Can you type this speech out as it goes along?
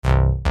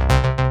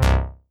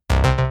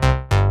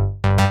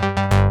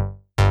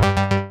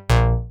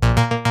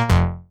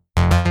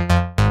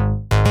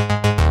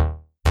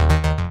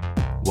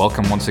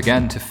Welcome once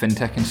again to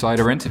FinTech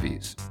Insider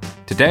Interviews.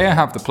 Today I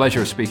have the pleasure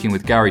of speaking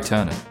with Gary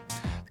Turner,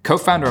 the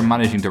co-founder and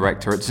managing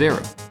director at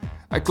Xero,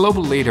 a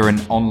global leader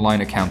in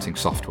online accounting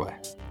software.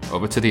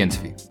 Over to the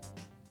interview.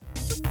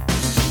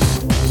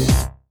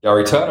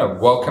 Gary Turner,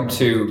 welcome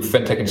to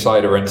FinTech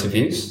Insider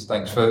Interviews.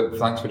 Thanks for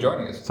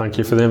joining us. Thank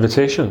you for the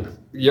invitation.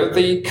 You're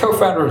the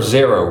co-founder of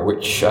Xero,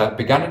 which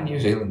began in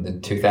New Zealand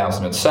in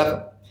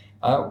 2007.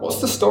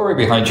 What's the story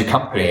behind your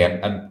company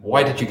and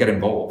why did you get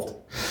involved?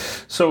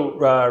 So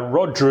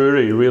Rod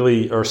Drury,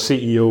 really, our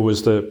CEO,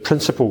 was the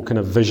principal kind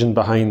of vision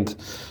behind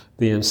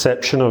the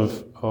inception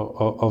of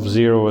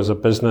Xero as a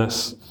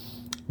business.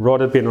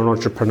 Rod had been an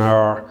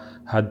entrepreneur,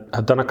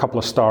 had done a couple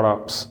of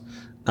startups,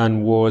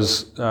 and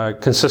was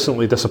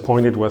consistently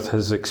disappointed with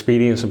his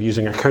experience of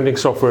using accounting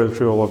software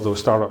through all of those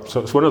startups. So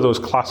it's one of those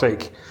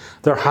classic,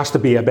 there has to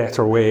be a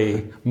better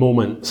way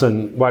moments,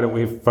 and why don't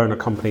we found a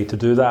company to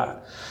do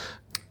that?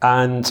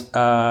 And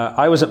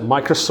I was at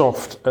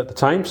Microsoft at the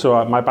time,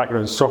 so my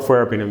background in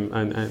software, I've been in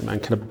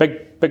kind of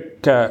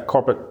big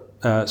corporate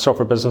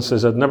software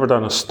businesses. I'd never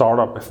done a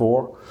startup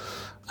before.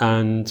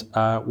 And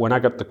when I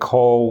got the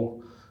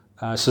call,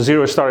 so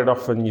Xero started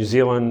off in New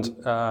Zealand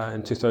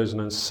in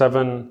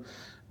 2007.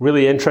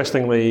 Really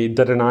interestingly,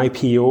 did an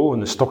IPO on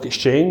the stock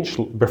exchange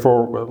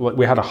before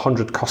we had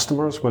 100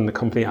 customers when the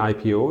company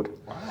IPO'd.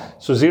 Wow.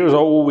 So Xero's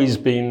always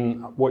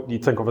been what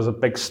you'd think of as a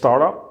big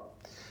startup.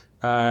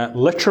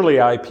 Literally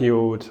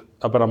IPO'd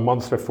about a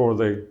month before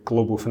the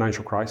global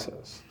financial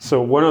crisis. So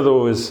one of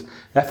those,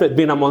 if it'd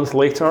been a month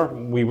later,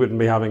 we wouldn't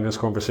be having this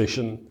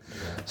conversation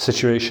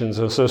situations.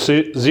 So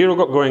Xero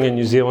got going in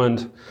New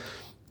Zealand,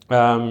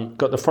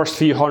 got the first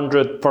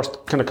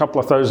kind of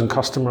couple of thousand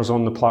customers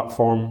on the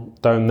platform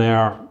down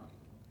there.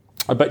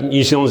 But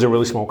New Zealand's a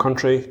really small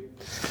country.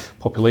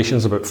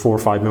 Population's about 4 or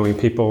 5 million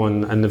people,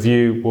 and the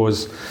view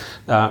was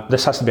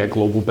this has to be a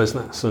global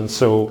business. And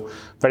so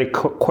very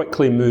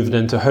quickly moved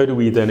into how do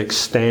we then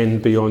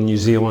extend beyond New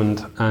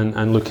Zealand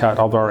and look at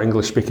other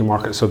English-speaking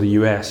markets, so the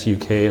US,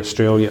 UK,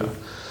 Australia.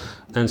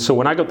 And so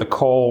when I got the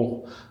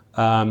call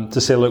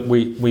to say, look,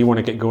 we want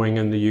to get going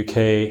in the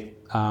UK,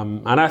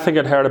 and I think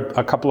I'd heard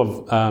a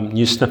couple of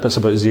news snippets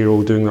about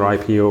Xero doing their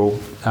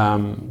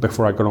IPO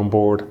before I got on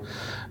board.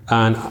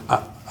 And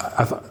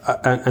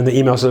and the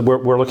email said,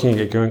 we're looking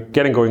at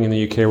getting going in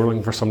the UK, we're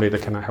looking for somebody to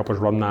kind of help us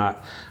run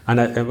that. And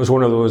it was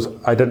one of those,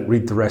 I didn't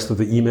read the rest of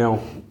the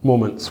email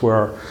moments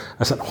where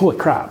I said, holy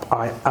crap,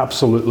 I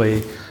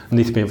absolutely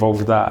need to be involved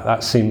with that.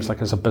 That seems like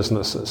it's a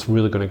business that's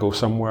really going to go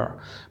somewhere.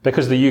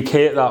 Because the UK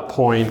at that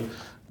point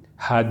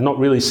had not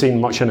really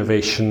seen much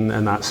innovation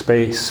in that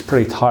space,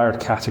 pretty tired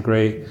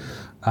category.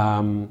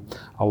 A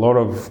lot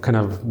of kind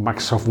of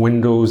Microsoft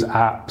Windows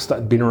apps that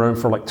had been around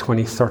for like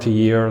 20, 30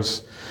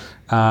 years.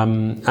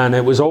 And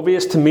it was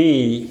obvious to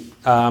me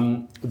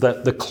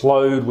that the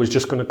cloud was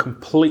just going to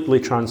completely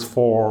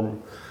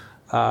transform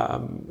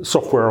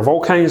software of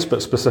all kinds,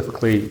 but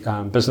specifically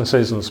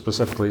businesses and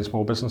specifically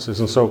small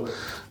businesses. And so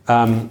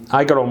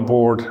I got on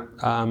board,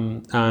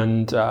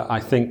 and I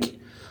think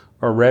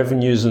our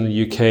revenues in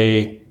the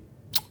UK,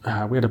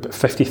 we had about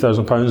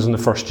 £50,000 in the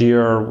first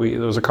year.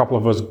 There was a couple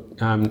of us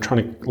trying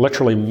to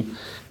literally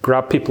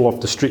grab people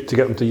off the street to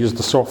get them to use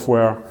the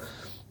software.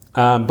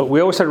 But we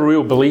always had a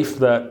real belief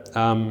that,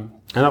 and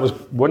that was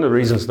one of the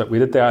reasons that we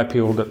did the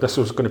IPO, that this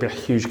was going to be a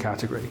huge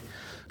category.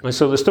 And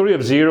so the story of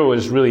Xero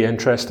is really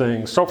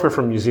interesting. Software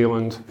from New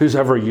Zealand. Who's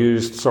ever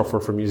used software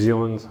from New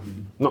Zealand?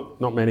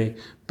 Not many,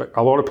 but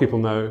a lot of people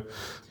know.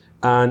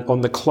 And on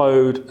the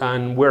cloud,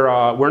 and we're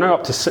now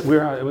up to, we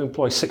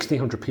employ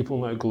 1,600 people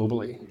now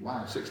globally. Wow,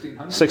 1,600?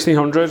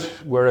 1,600.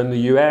 We're in the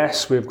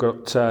US. We've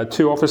got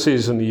 2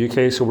 offices in the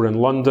UK. So we're in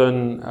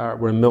London.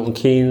 We're in Milton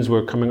Keynes.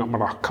 We're coming up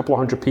with a couple of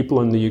hundred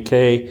people in the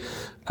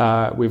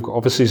UK. We've got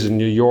offices in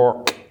New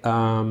York,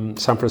 San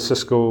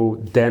Francisco,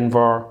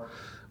 Denver,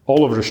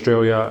 all over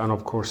Australia, and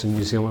of course in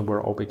New Zealand where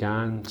it all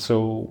began.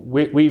 So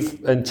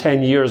we've in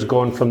 10 years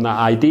gone from that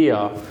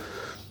idea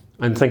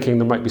and thinking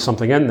there might be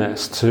something in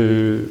this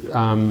to,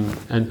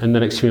 in the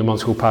next few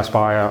months we'll pass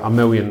by 1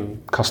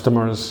 million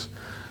customers,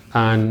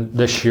 and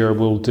this year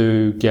we'll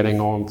do getting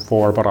on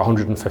for about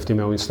 150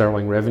 million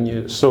sterling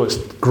revenue. So it's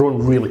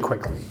grown really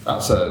quickly.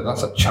 That's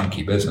a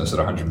chunky business at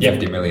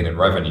 150 million in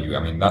revenue. I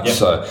mean, that's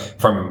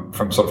from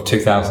sort of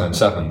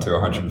 2007 to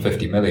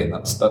 150 million.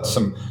 That's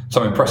some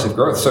impressive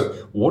growth. So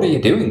what are you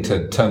doing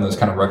to turn those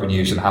kind of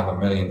revenues and have 1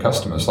 million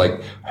customers?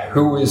 Like,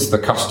 who is the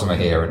customer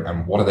here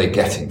and what are they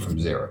getting from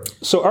Xero?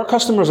 So our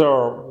customers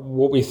are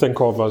what we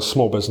think of as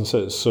small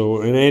businesses.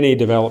 So in any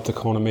developed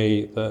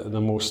economy, the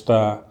most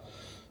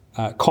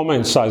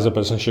common size of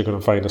business you're going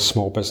to find is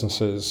small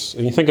businesses.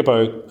 And you think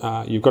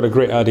about, you've got a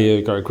great idea,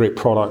 you've got a great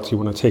product, you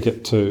want to take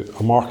it to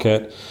a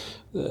market.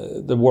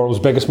 The world's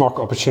biggest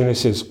market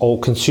opportunity is all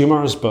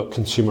consumers, but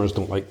consumers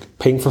don't like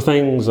paying for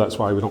things. That's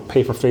why we don't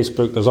pay for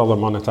Facebook. There's other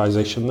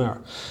monetization there.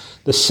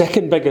 The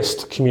second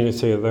biggest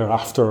community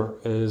thereafter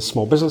is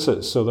small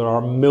businesses. So there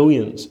are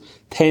millions,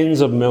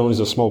 tens of millions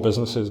of small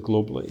businesses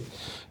globally.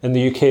 In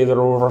the UK, there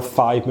are over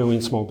 5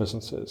 million small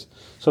businesses.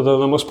 So they're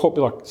the most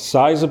popular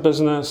size of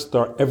business.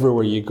 They're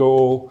everywhere you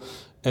go.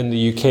 In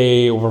the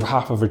UK, over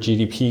half of our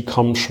GDP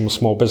comes from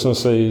small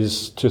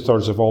businesses.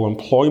 2/3 of all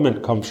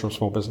employment comes from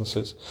small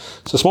businesses.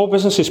 So small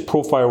businesses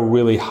profile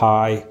really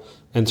high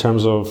in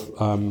terms of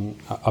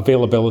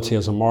availability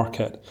as a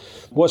market.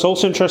 What's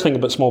also interesting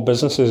about small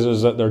businesses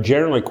is that they're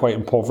generally quite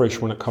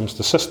impoverished when it comes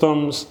to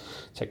systems,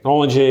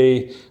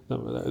 technology.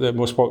 The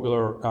most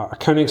popular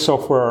accounting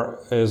software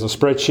is a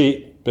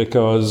spreadsheet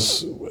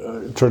because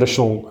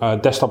traditional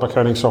desktop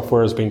accounting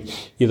software has been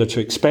either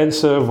too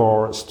expensive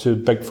or it's too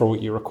big for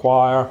what you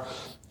require.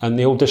 And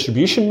the old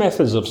distribution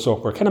methods of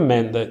software kind of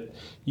meant that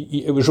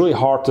it was really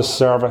hard to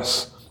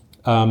service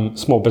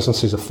small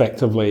businesses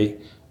effectively.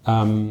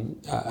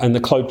 And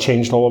the cloud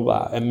changed all of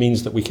that. It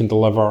means that we can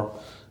deliver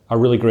a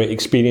really great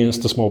experience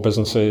to small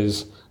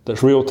businesses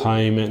that's real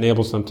time. It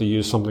enables them to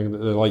use something that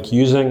they like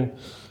using.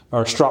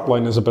 Our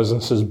strapline as a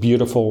business is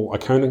beautiful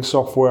accounting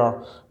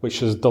software,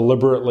 which is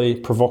deliberately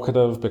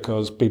provocative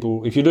because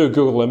people, if you do a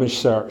Google image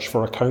search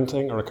for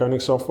accounting or accounting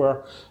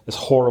software, it's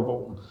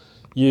horrible.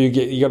 You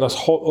get this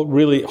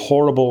really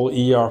horrible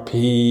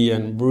ERP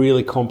and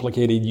really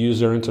complicated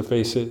user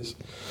interfaces.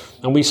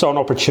 And we saw an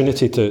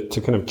opportunity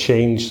to kind of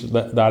change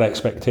that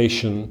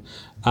expectation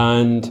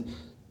and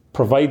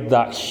provide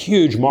that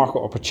huge market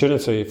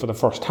opportunity for the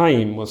first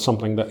time with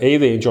something that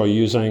they enjoy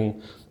using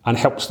and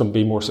helps them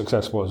be more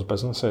successful as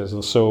businesses.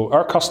 And so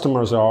our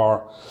customers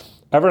are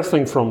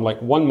everything from like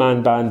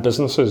one-man band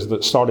businesses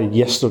that started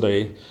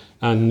yesterday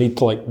and need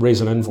to like raise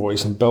an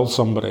invoice and bill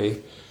somebody,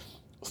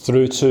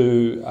 through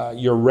to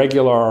your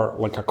regular,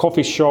 like a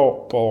coffee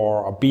shop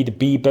or a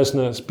B2B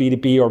business,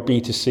 B2B or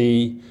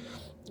B2C.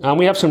 And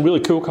we have some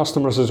really cool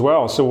customers as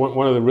well. So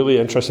one of the really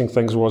interesting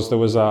things was there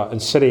was in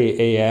City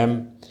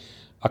AM,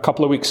 a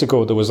couple of weeks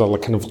ago, there was a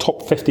kind of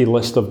top 50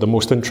 list of the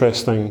most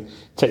interesting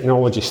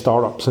technology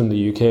startups in the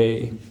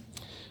UK.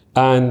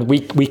 And we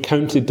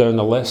counted down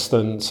the list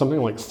and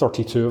something like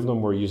 32 of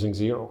them were using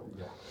Xero.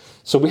 Yeah.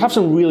 So we have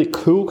some really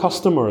cool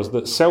customers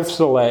that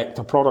self-select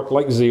a product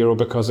like Xero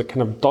because it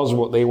kind of does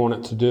what they want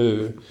it to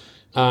do.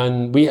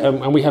 And we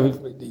have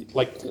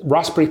like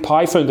Raspberry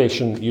Pi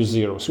Foundation use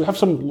Xero. So we have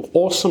some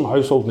awesome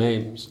household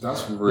names that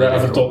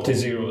have adopted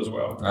Xero as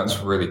well. That's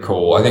really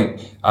cool. I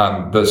think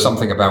there's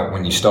something about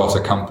when you start a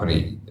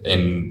company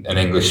in an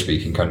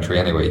English-speaking country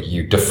anyway,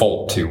 you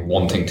default to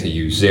wanting to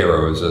use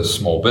Xero as a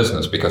small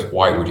business because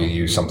why would you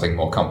use something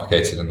more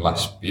complicated and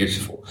less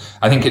beautiful?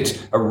 I think it's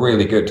a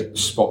really good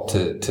spot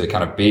to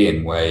kind of be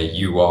in where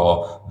you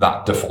are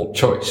that default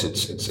choice.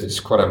 It's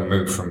quite a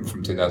move from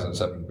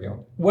 2007 and beyond.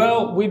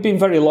 Well, we've been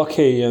very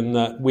lucky in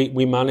that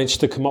we managed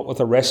to come up with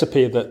a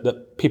recipe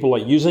that people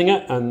like using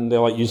it and they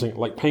like using it,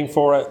 like paying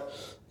for it.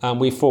 And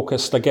we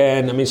focused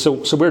again,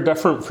 so we're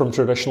different from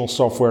traditional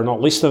software,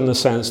 not least in the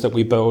sense that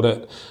we build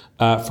it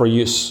for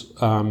use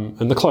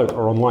in the cloud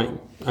or online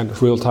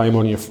and real time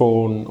on your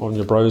phone, on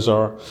your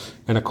browser,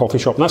 in a coffee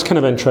shop. And that's kind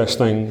of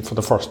interesting for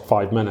the first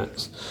 5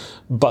 minutes,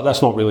 but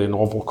that's not really a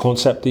novel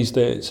concept these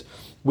days.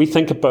 We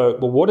think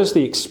about, well, what does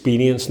the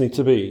experience need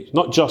to be?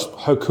 Not just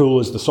how cool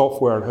is the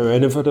software and how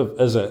innovative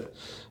is it,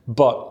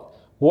 but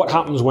what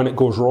happens when it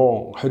goes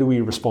wrong? How do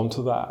we respond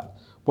to that?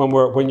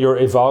 When you're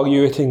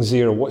evaluating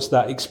Xero, what's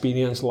that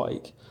experience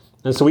like?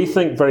 And so we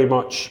think very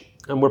much,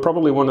 and we're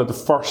probably one of the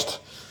first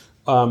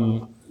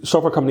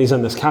software companies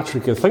in this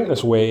category to think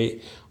this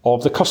way,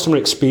 of the customer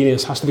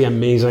experience has to be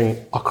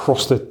amazing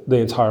across the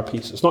entire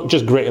piece. It's not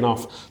just great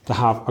enough to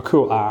have a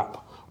cool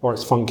app or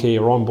it's funky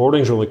or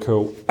onboarding's really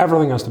cool.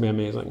 Everything has to be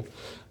amazing.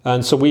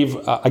 And so we've,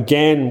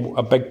 again,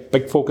 a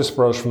big focus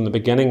for us from the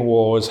beginning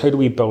was how do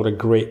we build a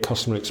great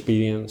customer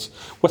experience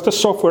with the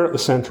software at the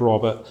center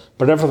of it,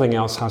 but everything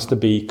else has to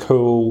be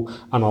cool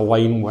and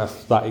align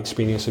with that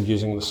experience of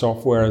using the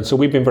software. And so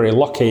we've been very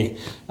lucky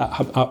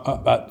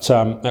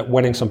at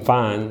winning some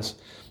fans.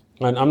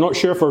 And I'm not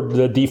sure for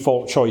the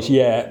default choice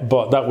yet,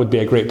 but that would be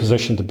a great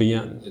position to be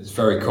in. It's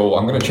very cool.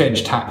 I'm going to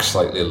change tack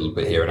slightly a little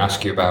bit here and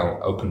ask you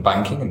about open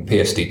banking and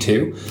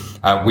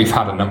PSD2. We've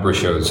had a number of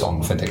shows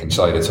on FinTech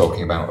Insider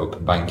talking about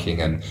open banking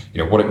and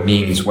what it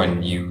means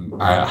when you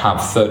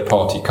have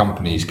third-party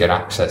companies get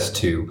access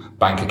to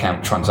bank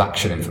account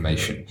transaction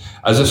information.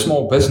 As a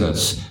small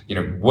business,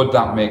 would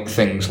that make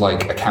things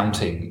like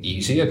accounting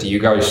easier? Do you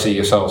guys see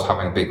yourselves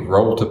having a big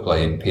role to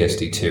play in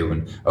PSD2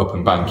 and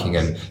open banking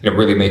and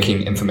really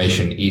making information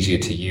easier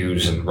to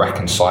use and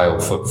reconcile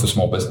for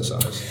small business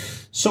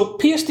owners? So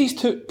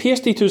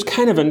PSD2 is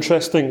kind of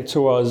interesting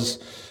to us,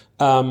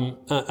 and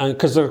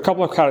because there are a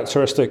couple of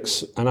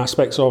characteristics and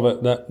aspects of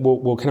it that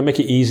will kind of make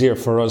it easier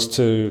for us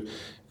to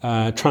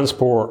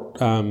transport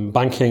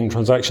banking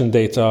transaction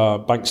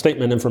data, bank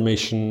statement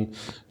information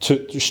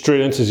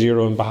straight into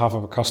Xero on behalf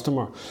of a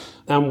customer.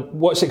 And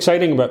what's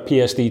exciting about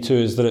PSD2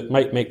 is that it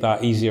might make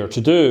that easier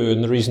to do,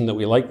 and the reason that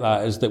we like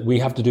that is that we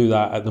have to do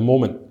that at the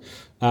moment.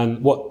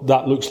 And what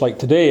that looks like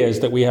today is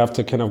that we have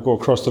to kind of go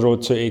across the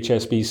road to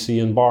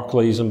HSBC and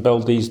Barclays and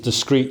build these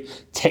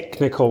discrete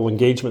technical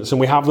engagements. And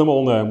we have them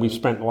all now, and we've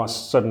spent the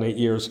last 7-8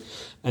 years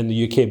in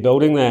the UK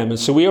building them. And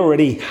so we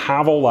already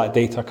have all that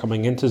data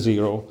coming into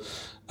Xero.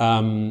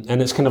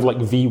 And it's kind of like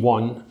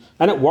V1.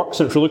 And it works,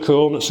 and it's really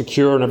cool, and it's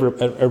secure, and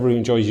everybody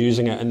enjoys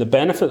using it. And the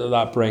benefit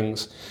that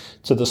brings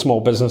to the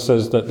small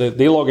businesses that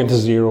they log into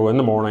Xero in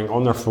the morning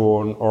on their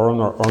phone or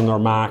on their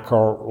Mac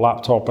or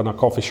laptop in a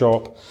coffee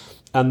shop,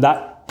 and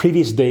that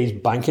previous day's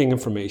banking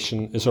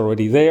information is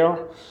already there,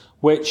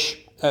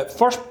 which at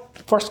first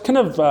kind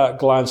of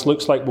glance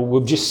looks like, well,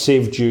 we've just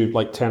saved you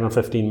like 10 or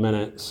 15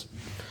 minutes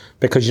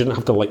because you didn't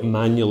have to like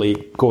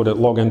manually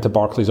log into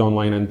Barclays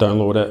Online and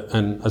download it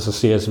and as a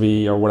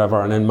CSV or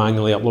whatever, and then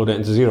manually upload it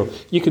into Xero.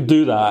 You could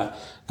do that,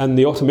 and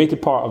the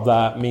automated part of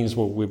that means,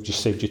 well, we've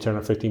just saved you 10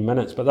 or 15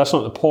 minutes, but that's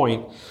not the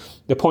point.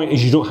 The point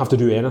is you don't have to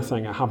do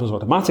anything. It happens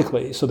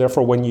automatically. So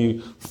therefore, when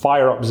you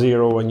fire up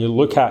Xero and you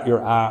look at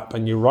your app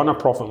and you run a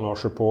profit and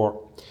loss report,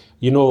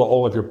 you know that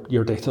all of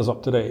your data is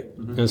up to date.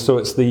 Mm-hmm. And so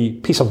it's the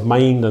peace of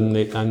mind and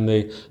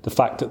the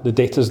fact that the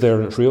data is there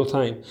and it's real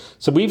time.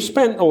 So we've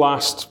spent the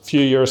last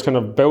few years kind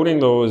of building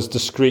those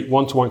discrete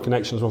one-to-one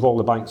connections with all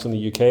the banks in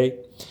the UK.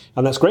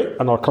 And that's great,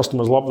 and our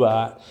customers love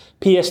that.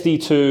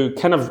 PSD2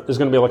 kind of is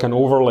going to be like an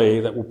overlay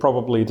that will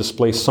probably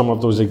displace some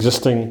of those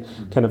existing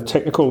kind of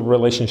technical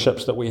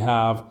relationships that we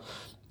have.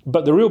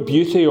 But the real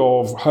beauty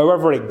of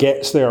however it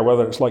gets there,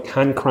 whether it's like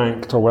hand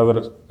cranked or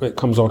whether it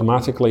comes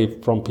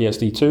automatically from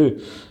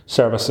PSD2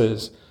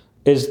 services,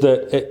 is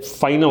that it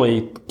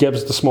finally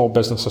gives the small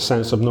business a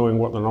sense of knowing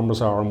what the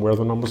numbers are and where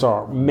the numbers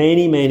are.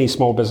 Many, many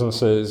small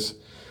businesses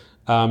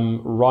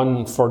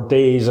run for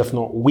days, if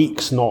not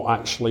weeks, not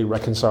actually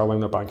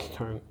reconciling their bank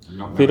account.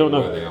 They don't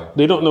know.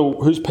 They don't know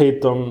who's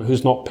paid them,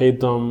 who's not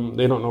paid them.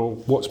 They don't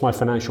know what's my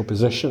financial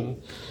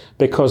position,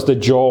 because the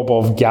job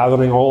of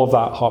gathering all of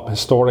that up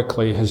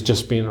historically has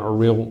just been a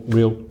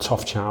real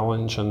tough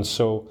challenge. And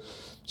so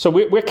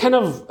we're kind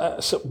of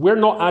we're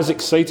not as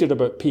excited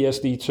about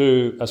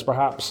PSD2 as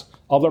perhaps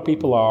other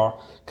people are,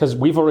 because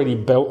we've already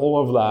built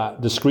all of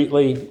that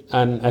discreetly,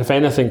 and if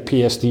anything,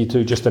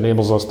 PSD2 just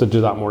enables us to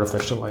do that more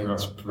efficiently.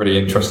 That's a pretty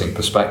interesting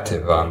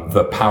perspective.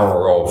 The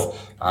power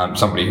of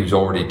somebody who's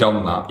already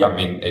done that. Yep. I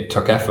mean, it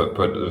took effort,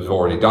 but has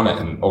already done it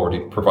and already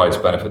provides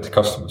benefit to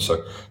customers.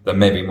 So there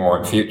may be more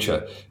in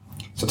future.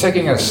 So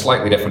taking a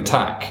slightly different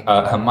tack,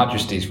 Her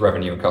Majesty's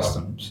Revenue and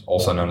Customs,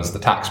 also known as the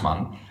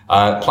Taxman,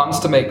 plans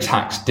to make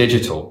tax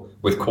digital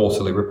with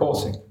quarterly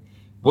reporting.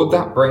 Would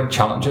that bring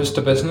challenges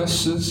to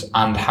businesses,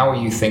 and how are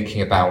you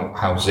thinking about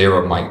how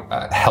Xero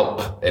might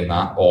help in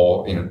that,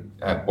 or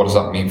what does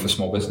that mean for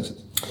small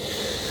businesses?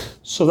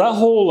 So that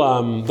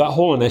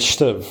whole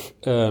initiative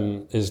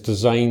is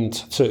designed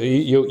to.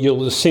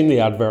 You'll have seen the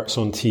adverts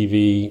on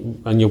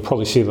TV, and you'll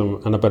probably see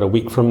them in about a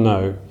week from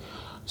now,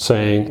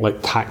 saying like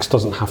tax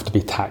doesn't have to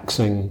be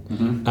taxing,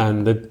 mm-hmm.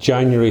 and the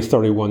January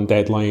 31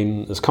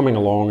 deadline is coming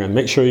along, and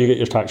make sure you get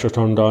your tax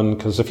return done,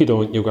 because if you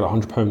don't, you've got a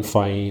 £100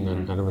 fine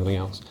and everything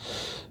else.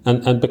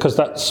 And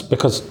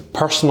because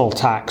personal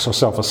tax or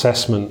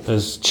self-assessment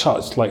is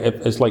just like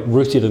it's like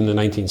rooted in the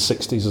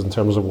 1960s in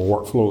terms of a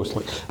workflow. It's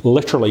like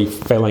literally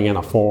filling in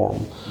a form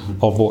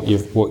mm-hmm. of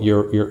what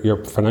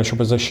your financial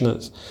position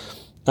is,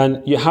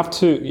 and you have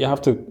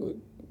to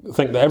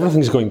think that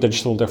everything's going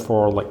digital,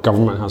 therefore like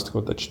government has to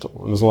go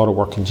digital, and there's a lot of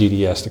work in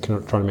GDS to kind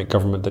of try to make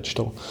government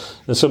digital.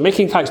 And so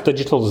making tax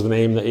digital is the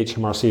name that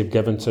HMRC have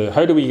given to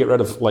how do we get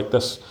rid of like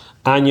this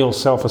annual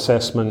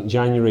self-assessment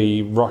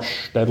January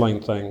rush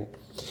deadline thing,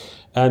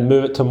 and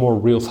move it to a more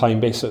real-time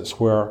basis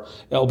where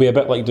it'll be a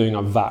bit like doing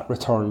a VAT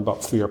return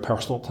but for your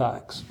personal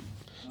tax.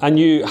 And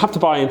you have to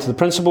buy into the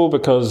principle,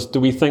 because do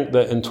we think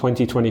that in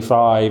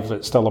 2025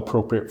 it's still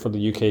appropriate for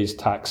the UK's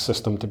tax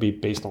system to be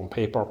based on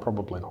paper?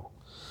 Probably not.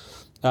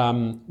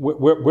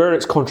 Where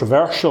it's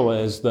controversial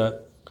is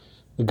that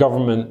the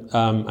government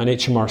and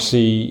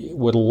HMRC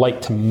would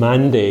like to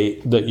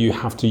mandate that you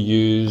have to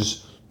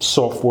use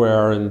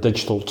software and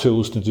digital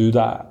tools to do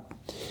that.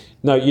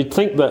 Now, you'd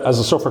think that as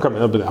a software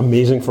company, that would be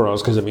amazing for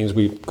us, because it means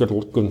we've got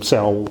to go and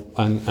sell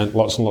and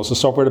lots of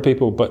software to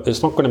people, but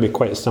it's not going to be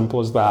quite as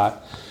simple as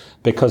that,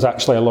 because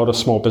actually a lot of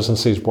small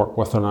businesses work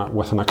with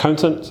an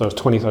accountant. So there's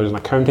 20,000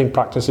 accounting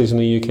practices in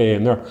the UK,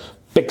 and they're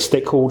big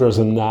stakeholders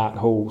in that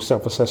whole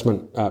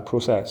self-assessment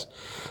process.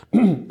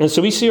 And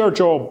so we see our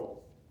job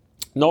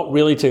not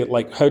really to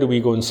like, how do we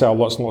go and sell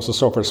lots and lots of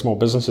software to small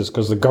businesses,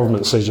 because the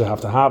government says you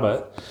have to have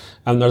it.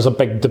 And there's a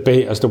big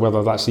debate as to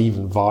whether that's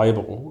even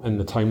viable in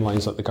the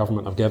timelines that the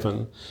government have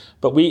given.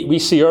 But we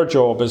see our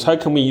job as how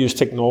can we use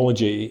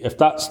technology, if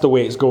that's the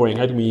way it's going,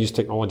 how do we use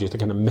technology to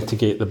kind of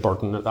mitigate the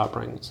burden that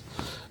brings?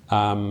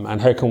 And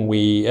how can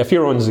we, if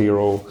you're on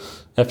Xero,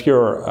 if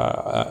you're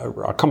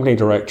a company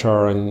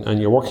director and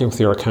you're working with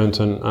your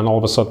accountant and all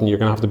of a sudden you're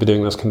going to have to be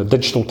doing this kind of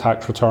digital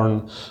tax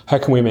return, how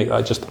can we make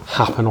that just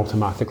happen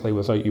automatically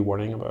without you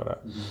worrying about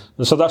it? Mm-hmm.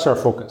 And so that's our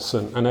focus.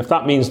 And if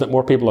that means that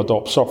more people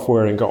adopt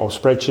software and get off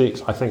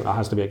spreadsheets, I think that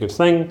has to be a good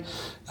thing.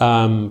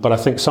 But I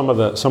think some of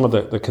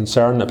the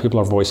concern that people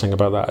are voicing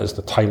about that is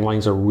the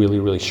timelines are really,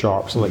 really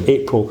sharp. So like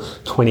April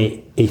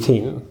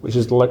 2018, which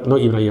is like not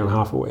even a year and a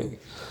half away.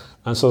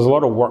 And so there's a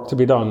lot of work to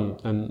be done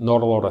and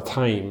not a lot of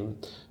time.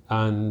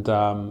 And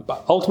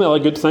but ultimately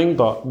a good thing,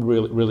 but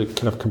really, really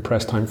kind of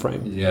compressed time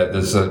frame. Yeah,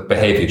 there's a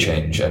behaviour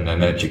change and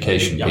an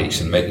education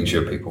piece, and making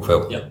sure people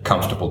feel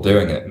comfortable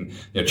doing it.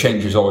 And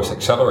change is always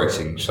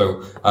accelerating.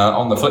 So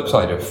on the flip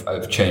side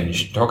of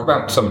change, talk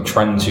about some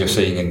trends you're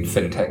seeing in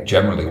fintech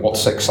generally.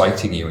 What's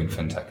exciting you in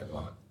fintech at the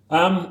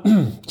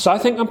moment? So I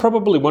think I'm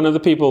probably one of the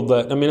people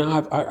that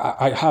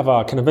I have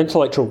a kind of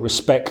intellectual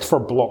respect for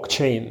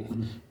blockchain.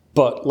 Mm-hmm.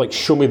 But like,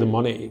 show me the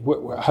money.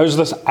 How's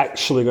this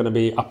actually going to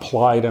be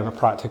applied in a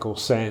practical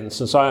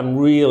sense? And so I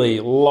really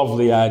love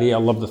the idea,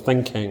 I love the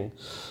thinking.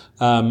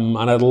 And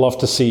I'd love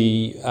to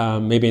see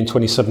maybe in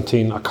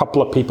 2017 a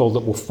couple of people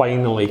that will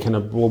finally kind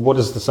of, well, what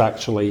is this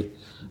actually,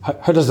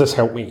 how does this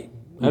help me?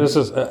 How does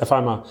this, if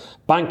I'm a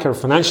banker,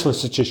 financial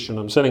institution,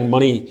 I'm sending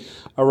money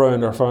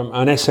around, or if I'm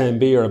an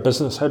SMB or a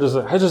business, how does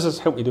this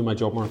help me do my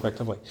job more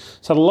effectively?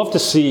 So I'd love to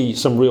see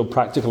some real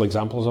practical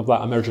examples of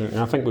that emerging, and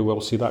I think we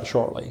will see that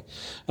shortly.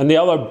 And the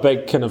other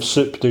big kind of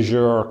soup du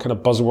jour kind of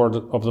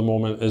buzzword of the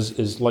moment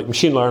is like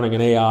machine learning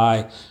and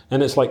AI,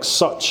 and it's like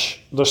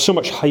there's so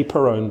much hype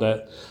around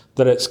it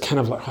that it's kind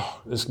of like,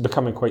 it's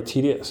becoming quite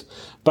tedious.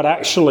 But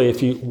actually,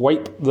 if you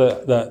wipe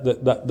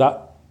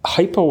that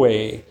hype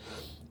away,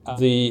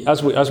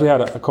 as we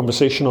had a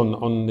conversation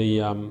on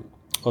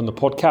the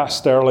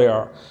podcast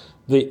earlier,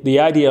 the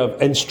idea of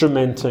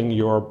instrumenting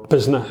your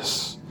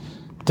business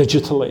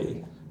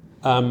digitally.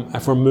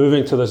 If we're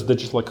moving to this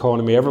digital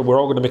economy, we're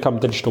all going to become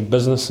digital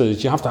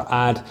businesses. You have to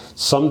add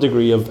some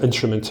degree of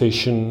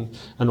instrumentation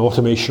and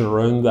automation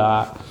around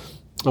that.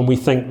 And we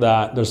think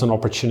that there's an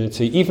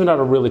opportunity, even at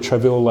a really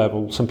trivial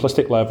level,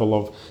 simplistic level,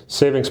 of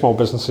saving small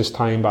businesses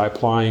time by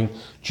applying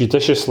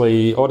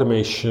judiciously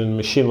automation,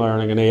 machine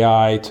learning and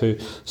AI to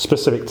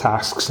specific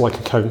tasks like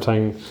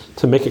accounting,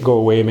 to make it go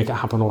away, make it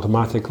happen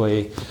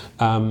automatically.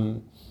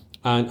 And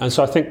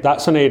so I think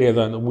that's an area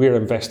that we're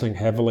investing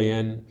heavily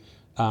in.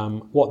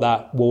 What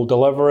that will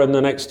deliver in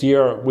the next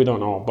year, we don't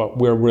know, but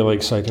we're really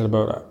excited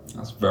about it.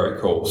 That's very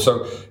cool.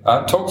 So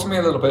talk to me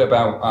a little bit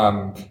about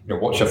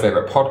what's your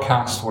favorite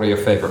podcast, what are your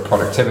favorite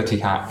productivity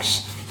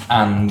hacks,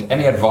 and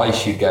any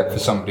advice you'd get for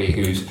somebody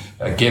who's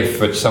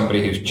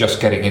just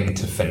getting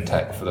into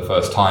fintech for the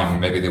first time.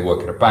 Maybe they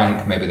work at a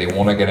bank, maybe they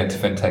want to get into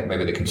fintech,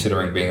 maybe they're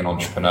considering being an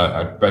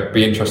entrepreneur. I'd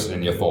be interested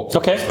in your thoughts.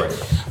 Okay.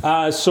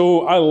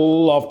 So I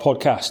love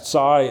podcasts.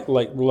 I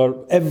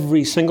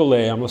every single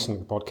day I'm listening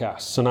to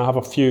podcasts, and I have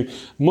a few.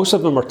 Most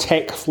of them are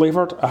tech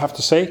flavored, I have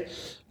to say.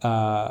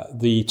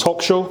 The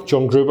Talk Show,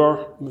 John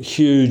Gruber,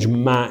 huge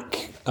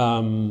Mac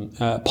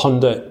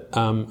pundit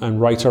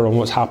and writer on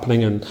what's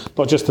happening, and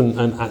not just in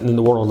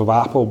the world of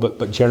Apple,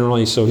 but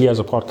generally. So he has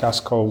a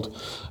podcast called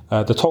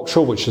The Talk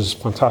Show, which is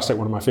fantastic,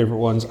 one of my favorite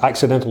ones.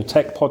 Accidental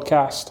Tech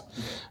Podcast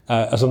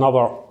is another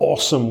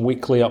awesome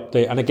weekly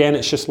update. And again,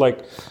 it's just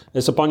like,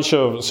 it's a bunch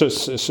of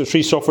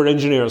three software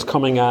engineers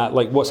coming at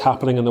like what's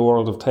happening in the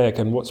world of tech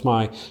and what's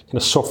my kind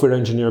of software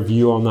engineer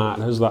view on that,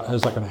 and how's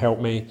that going to help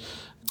me.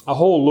 A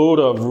whole load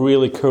of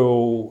really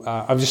cool.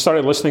 I've just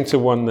started listening to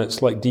one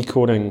that's like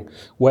decoding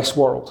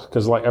Westworld,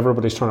 because like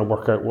everybody's trying to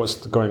work out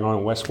what's going on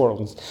in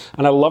Westworld,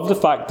 and I love the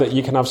fact that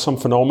you can have some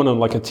phenomenon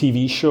like a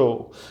TV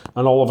show,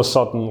 and all of a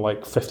sudden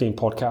like 15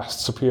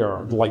 podcasts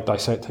appear like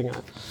dissecting it.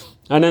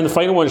 And then the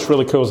final one is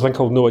really cool. It's a thing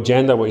called No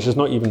Agenda, which is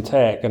not even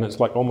tech, and it's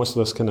like almost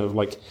this kind of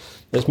like,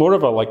 it's more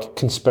of a like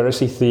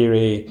conspiracy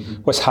theory,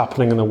 what's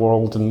happening in the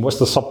world and what's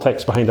the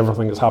subtext behind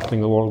everything that's happening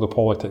in the world of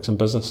politics and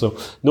business. So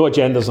No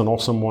Agenda is an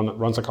awesome one that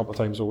runs a couple of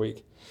times a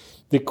week.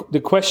 The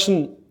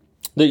question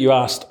that you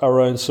asked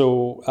around,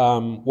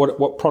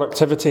 what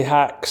productivity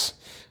hacks?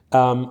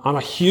 I'm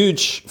a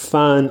huge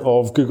fan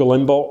of Google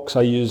Inbox.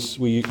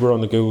 We're on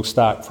the Google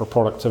stack for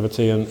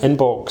productivity, and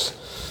Inbox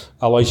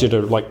allows you to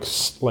like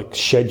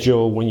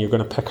schedule when you're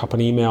going to pick up an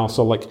email.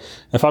 So like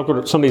if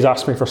somebody's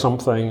asked me for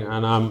something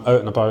and I'm out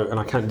and about and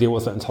I can't deal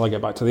with it until I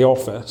get back to the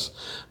office,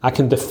 I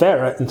can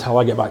defer it until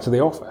I get back to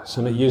the office.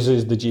 And it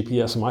uses the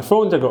GPS on my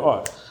phone to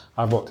go,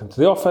 I've walked into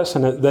the office,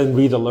 and it then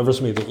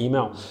re-delivers me the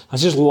email. I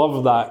just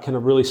love that kind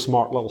of really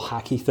smart little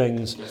hacky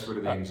things. Gets rid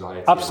of the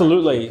anxiety.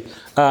 Absolutely.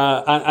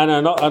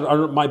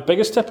 And my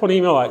biggest tip on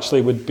email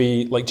actually would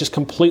be like just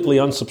completely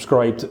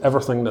unsubscribe to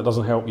everything that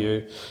doesn't help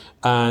you.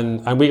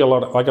 And I get a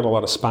lot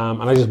of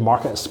spam, and I just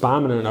mark it as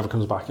spam, and it never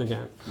comes back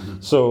again.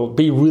 Mm-hmm. So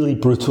be really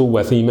brutal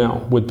with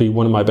email would be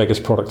one of my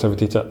biggest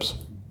productivity tips.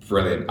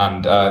 Brilliant.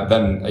 And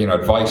then,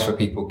 advice for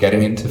people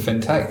getting into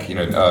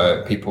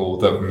fintech, people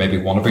that maybe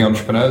want to be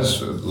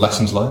entrepreneurs,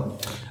 lessons learned?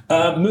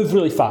 Move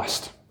really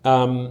fast.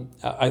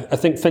 I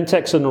think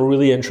fintech's in a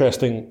really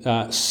interesting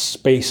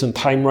space and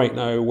time right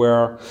now,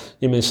 where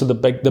so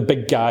the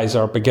big guys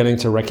are beginning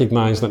to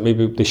recognise that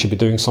maybe they should be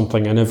doing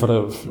something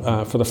innovative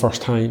for the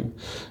first time,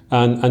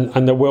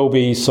 and there will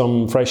be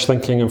some fresh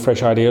thinking and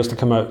fresh ideas to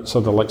come out. So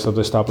the likes of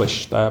the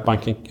established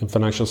banking and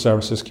financial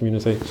services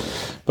community,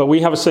 but we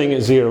have a saying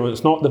at Xero: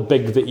 it's not the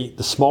big that eat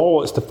the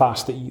small; it's the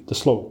fast that eat the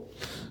slow.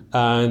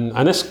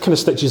 And this kind of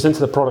stitches into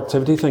the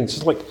productivity thing. It's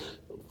just like,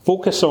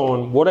 focus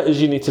on what it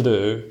is you need to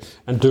do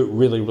and do it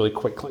really, really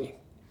quickly.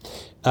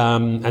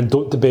 And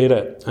don't debate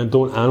it, and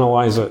don't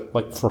analyse it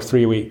like for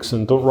 3 weeks,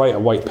 and don't write a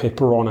white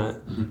paper on it,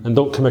 and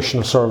don't commission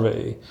a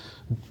survey.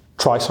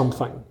 Try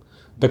something,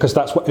 because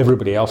that's what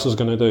everybody else is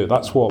going to do.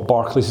 That's what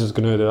Barclays is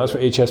going to do. That's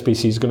what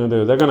HSBC is going to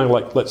do. They're going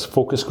to let's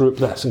focus group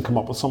this and come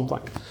up with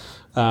something.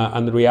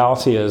 And the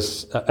reality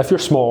is, if you're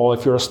small,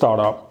 if you're a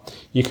startup,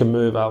 you can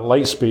move at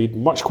light speed,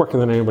 much quicker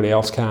than anybody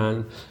else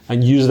can,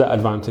 and use that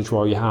advantage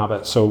while you have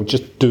it. So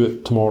just do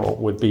it tomorrow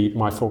would be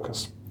my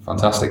focus.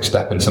 Fantastic.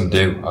 Step in some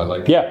do. I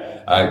like it.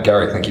 Yeah.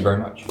 Gary, thank you very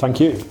much. Thank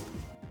you.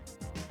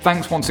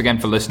 Thanks once again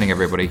for listening,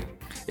 everybody.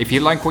 If you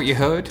like what you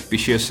heard, be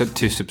sure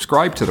to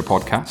subscribe to the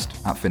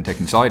podcast at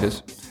FinTech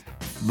Insiders.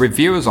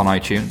 Review us on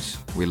iTunes.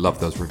 We love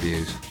those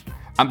reviews.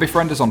 And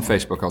befriend us on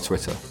Facebook or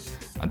Twitter.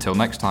 Until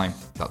next time,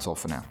 that's all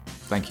for now.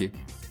 Thank you.